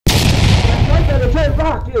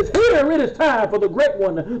J-Rocc is here. It is time for the great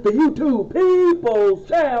one, the YouTube People's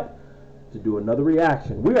Champ, to do another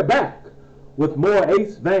reaction. We are back with more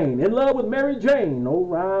Acevane, In Love with Mary Jane. No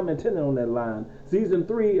rhyme intended on that line. Season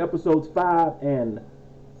 3, episodes 5 and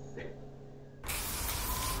 6.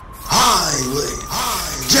 Highway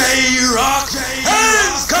J-Rocc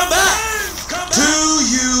has come back to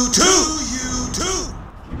YouTube.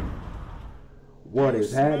 What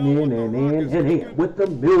is happening and with the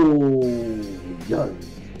millions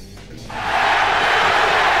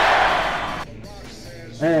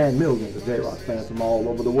and millions of J-Rocc fans from all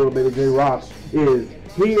over the world? Baby, J-Rocc is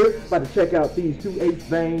here. About to check out these two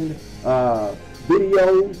Acevane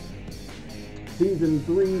videos. Season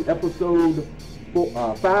 3, episode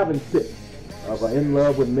 5 and 6 of In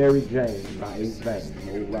Love with Mary Jane by Acevane.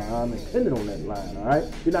 No rhyme intended on that line, alright?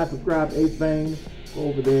 If you're not subscribed to Acevane, go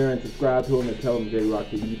over there and subscribe to him and tell him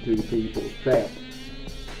J-Rocc, the YouTube People's Champ.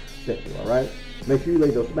 Thank you, alright? Make sure you lay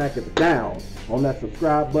those smackers down on that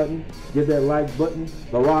subscribe button, give that like button,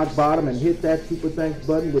 the rock bottom, and hit that super thanks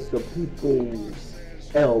button with the people's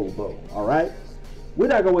elbow, alright? We're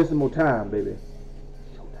not gonna waste some more time, baby.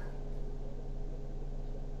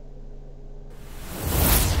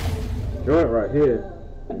 Joint right here.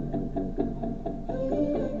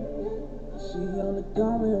 She only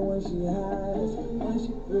coming when she hides, when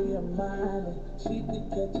she free her mind. She could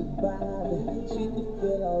catch a body, she could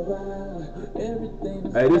feel around.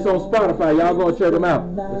 Everything. Hey, this on Spotify. Y'all gonna check them out.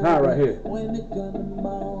 It's hot right here. When it comes to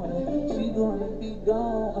morning, she gonna be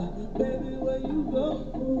gone. Baby, where you go?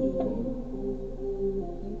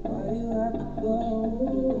 Why you have to go?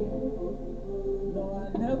 No, I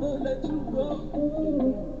never let you go.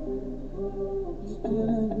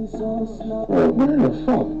 Killing me so slow. Well, where the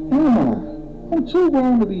fuck am I? I'm too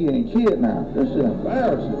grown to be a kid now. This is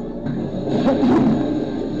embarrassing.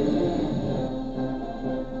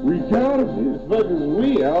 We got it. As much as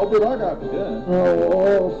we, Albert, I got the gun.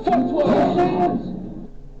 Oh, fuck 12 hands.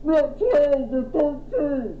 Not 12 to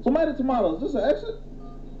 13. Tomato, tomatoes. Is this an exit?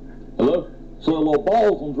 Hello? So a little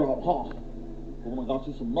balls on drop, huh? Well, I got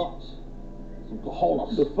you some nuts. Some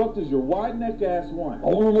cojones. The fuck does your wide neck ass want? I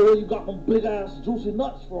want to know where you got them big ass juicy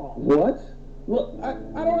nuts from. What? Look, I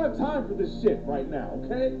don't have time for this shit right now,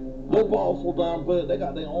 okay? Their balls so damn big, they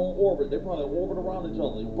got their own orbit. They probably orbit around each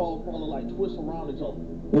other. Your balls probably like twist around each other.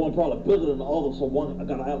 One probably bigger than the other, so one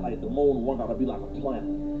gotta act like the moon and one gotta be like a planet.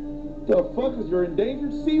 The fuck is your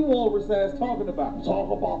endangered sea walrus ass talking about?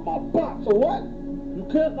 Talk about my butt. So what? You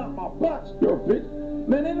kidnapped my butt. You're a bitch.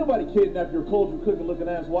 Man, ain't nobody kidnapped your cauldron cooking looking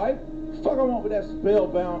ass wife. Fuck I want with that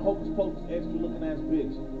spellbound, hocus pocus, extra looking ass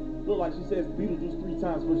bitch. Look like she says Beetlejuice 3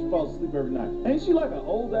 times before she falls asleep every night. Ain't she like an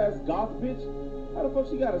old ass goth bitch? How the fuck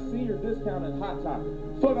she got a senior discount at Hot Topic?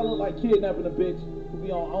 Fuck I look like kidnapping a bitch who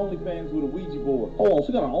be on OnlyFans with a Ouija board. Oh,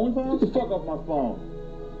 she got an OnlyFans? Get the fuck off my phone.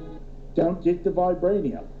 Don't get the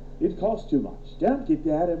vibranium. It costs too much. Don't get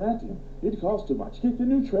the adamantium. It costs too much. Get the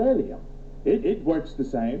neutralium. It works the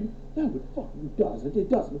same. No, it fucking doesn't. It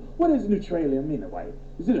doesn't. What does neutralium anyway?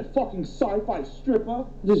 Is it a fucking sci-fi stripper?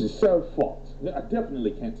 This is so fucked. I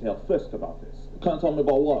definitely can't tell Fisk about this. Can't tell me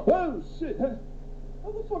about what? Oh, shit. How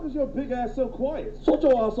the fuck is your big ass so quiet? Shut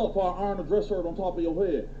your ass up for I iron a dress shirt on top of your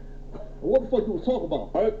head. What the fuck you was talking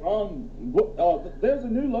about? There's a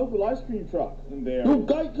new local ice cream truck in there. You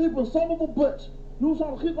gatekeeping son of a bitch. You was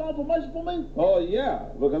trying to keep that information from me? Oh, yeah,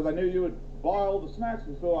 because I knew you would buy all the snacks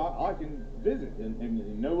so I can visit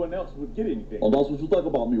and no one else would get anything. Oh, that's what you think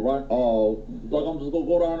about me, right? Like I'm just gonna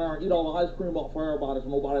go down there and eat all the ice cream up for everybody so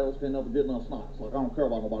nobody else can never get no snacks. Like I don't care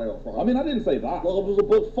about nobody else, right? I mean, I didn't say that. Like I'm just a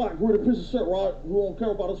big fat gritty piece of shit, right? Who don't care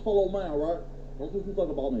about his fellow man, right? That's what you think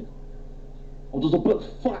about me. I'm just a big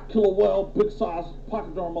fat killer whale, big size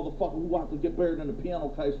pachyderm motherfucker who have to get buried in the piano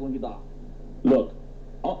case when you die. Look,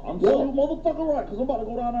 I'm sorry. sorry. You motherfucker right, because I'm about to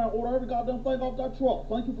go down there and order every goddamn thing off that truck.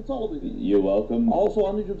 Thank you for telling me. You're welcome. Also,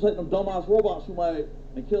 I need you to take them dumbass robots you made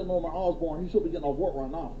and kill Norman Osborn. He should be getting off work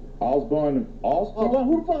right now. Osborn? Oh, man,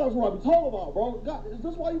 who the fuck else would I be talking about, bro? God, is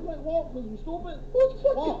this why you can't walk? Because you stupid? What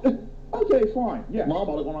the fuck? Okay, fine. Yeah. Now I'm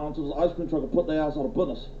about to go down to this ice cream truck and put their ass out of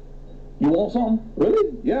business. You want something?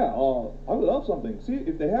 Really? Yeah, I would love something. See,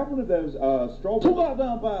 if they have one of those, strawberry... Too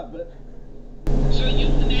goddamn bad, bitch. So you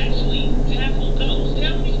can actually tackle ghosts.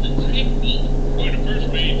 Tell me the technique. Well, the first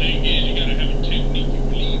main thing is you gotta have a technique you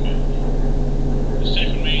believe in. The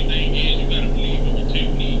second main thing is you gotta believe in your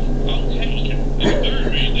technique. Okay. And the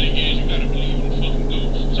third main thing is you gotta believe in the fucking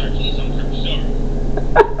ghost. Sorry, please don't curse. Sorry.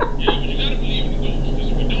 Yeah, but you gotta believe in the ghost, because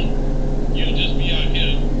if you don't, you'll just be out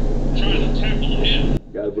here trying to tackle him.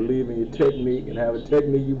 You gotta believe in your technique and have a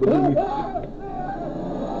technique you believe in.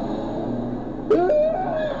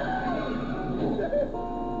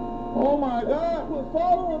 Oh my God, quit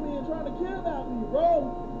following me and trying to kidnap me, bro.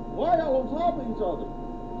 Why y'all on top of each other?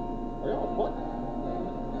 Are y'all fucking?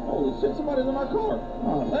 Holy shit, somebody's in my car.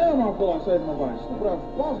 Oh, damn, I don't feel like saving nobody. Stupid ass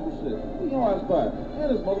possible shit. You know ass back.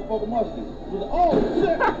 And this motherfucker musky. Oh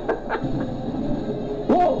shit!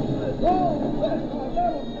 Whoa, shit, whoa, shit. Oh,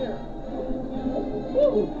 that was there.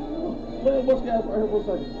 Look at musky ass right here for a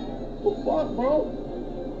second. What the fuck, bro?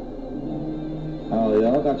 Oh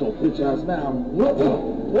yeah, I got your bitch ass now. Whoa,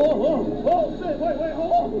 shit, wait,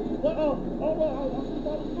 hold on.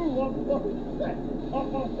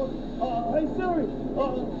 Hey Siri,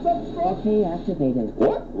 something's wrong. Okay, activated.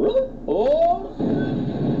 What? Really? Oh shit.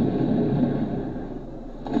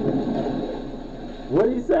 What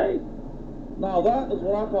did he say? Now that is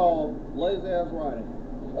what I call lazy ass riding.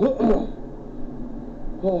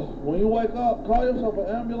 When you wake up, call yourself an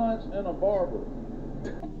ambulance and a barber.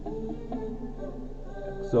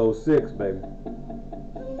 So 6, baby.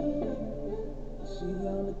 She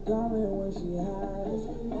only coming when she hides,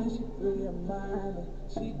 when she free her mind.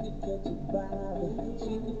 She could catch a body,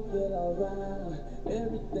 she could feel alright.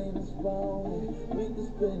 Everything is wrong, we could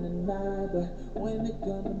spend the night, but when it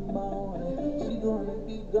comes the morning, she gonna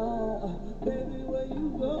be gone. Baby, where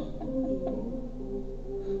you go?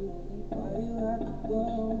 Why you have to go?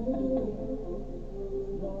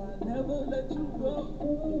 No, I never let you go.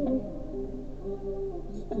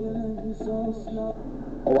 Killing me so slow.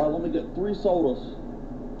 All right, let me get 3 sodas,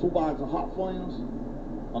 2 bags of hot flames,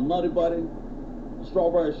 a Nutty Buddy, a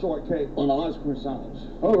strawberry shortcake, and an ice cream sandwich.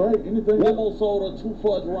 All right, anything 1 more soda, 2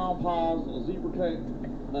 fudge round pies, a zebra cake,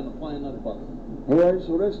 and then a plain Nutty Buddy. All right,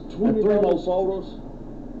 so that's And 3 more $20. sodas,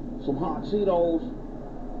 some hot Cheetos,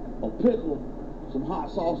 a pickle, some hot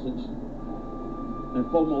sausage, and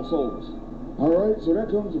 4 more sodas. All right, so that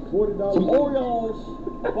comes to $40. Some Oreos,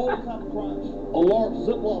 a bowl of Captain Crunch, a large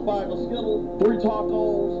Ziploc bag of Skittles, 3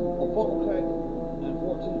 tacos, a funnel cake, and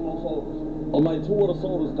 14 more sodas. I made 2 of the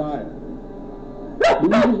sodas diet. Do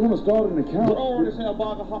you just want to start an But I account? already said a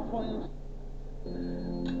bag of hot flames.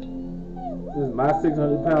 This is my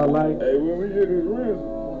 600-pound life. Hey, when we get this rinse,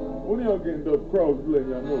 when y'all getting dope cross, letting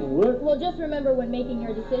y'all know. What? Well, just remember when making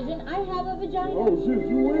your decision, I have a vagina. Oh shit,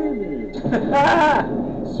 you win then.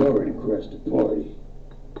 Sorry to crash the party.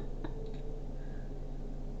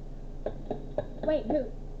 Wait,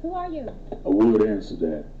 who are you? I would answer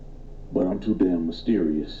that, but I'm too damn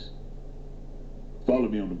mysterious. Follow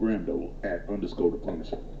me on the gram though, @_the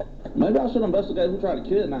Punisher. Maybe I should investigate who tried to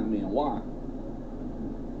kidnap me and why.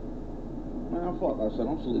 Man, fuck that shit.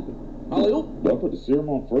 I'm sleepy. Alley-oop. Do I put the serum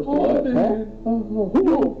on first? Oh, man. Who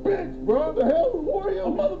you a bitch, bro? The hell? Who are you?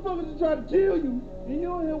 A motherfucker just tried to kill you, and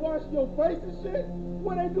you in here washing your face and shit?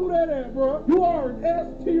 Where they do that at, bro? You are an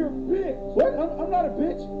S-tier bitch. What? I'm not a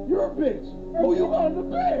bitch. You're a bitch. Who you calling a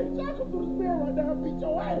bitch? I come through the mirror right now and beat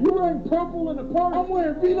your ass. You wearing purple in the purse? I'm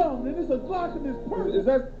wearing V-Lone, and there's a Glock in this purse. Is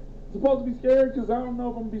that supposed to be scary? Because I don't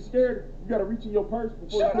know if I'm going to be scared. You got to reach in your purse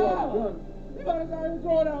before you pull out the gun. You got to not even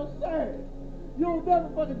throw it outside. You'll never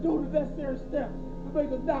fucking do the necessary steps to make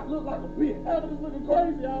us not look like a bitch. Evan is looking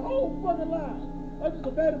crazy our whole fucking life. That's just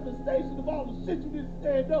a manifestation of all the shit you didn't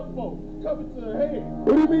stand up for coming to a head.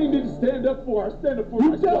 What do you mean you didn't stand up for? I stand up for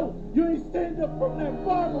myself. You don't. You ain't stand up from that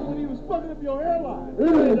farmer when he was fucking up your hairline.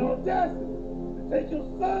 You had the audacity to take your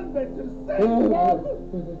son back to the same father.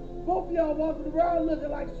 Both of y'all walking around looking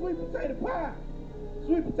like sweet potato pie.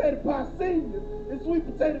 Sweet Potato Pie Senior and Sweet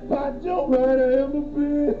Potato Pie Junior. Right, I am a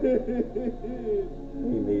bitch.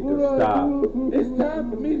 You need to stop. It's time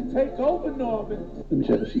for me to take over, Norman. Let me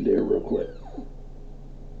check if she's there real quick.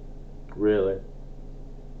 Really?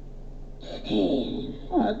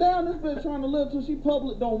 Alright, damn, this bitch trying to live till she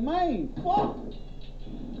public domain. Fuck.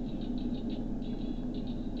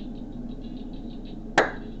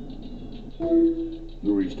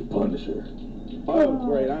 You reached the Punisher. Oh,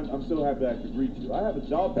 great. I'm so happy I could reach you. I have a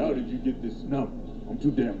job. How did you get this number? I'm too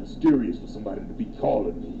damn mysterious for somebody to be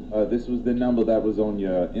calling me. This was the number that was on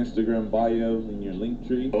your Instagram bio in your link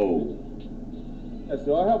tree. Oh. Yeah,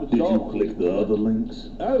 so I have a Did job. you click the other links?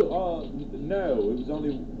 Oh, no. It was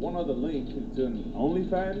only one other link. It's on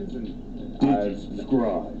OnlyFans and... Did you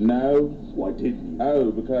subscribe? No. Why didn't you?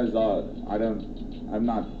 Oh, because I don't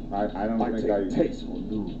think take tasteful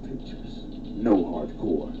nude pictures. No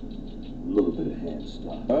hardcore. A little bit of hand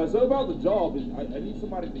stuff. So about the job, I need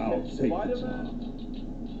somebody to I'll catch take the Spider-Man.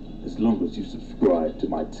 job. As long as you subscribe to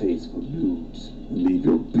my taste for nudes and leave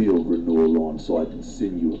your bill renewal on so I can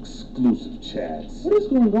send you exclusive chats. What is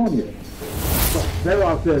going on here?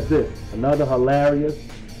 J-Rocc says this, another hilarious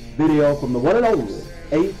video from the one and only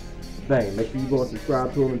Acevane. Make sure you go and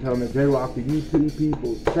subscribe to him and tell him that J-Rocc, the YouTube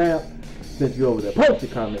people's champ. sent you over there. Post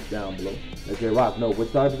your comments down below. Let J-Rocc know what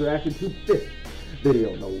started the reaction to this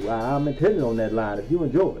video. No, I'm intending on that line. If you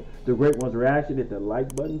enjoyed the Great One's reaction, hit the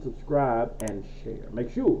like button, subscribe, and share.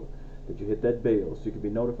 Make sure that you hit that bell so you can be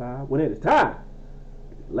notified when it is time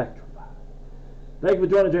to electrify. Thank you for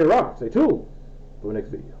joining J-Rocc. Stay tuned for the next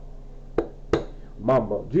video.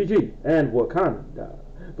 Mamba, GG, and Wakanda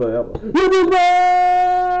forever.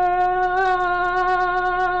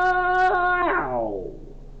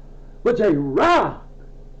 With J-Rocc.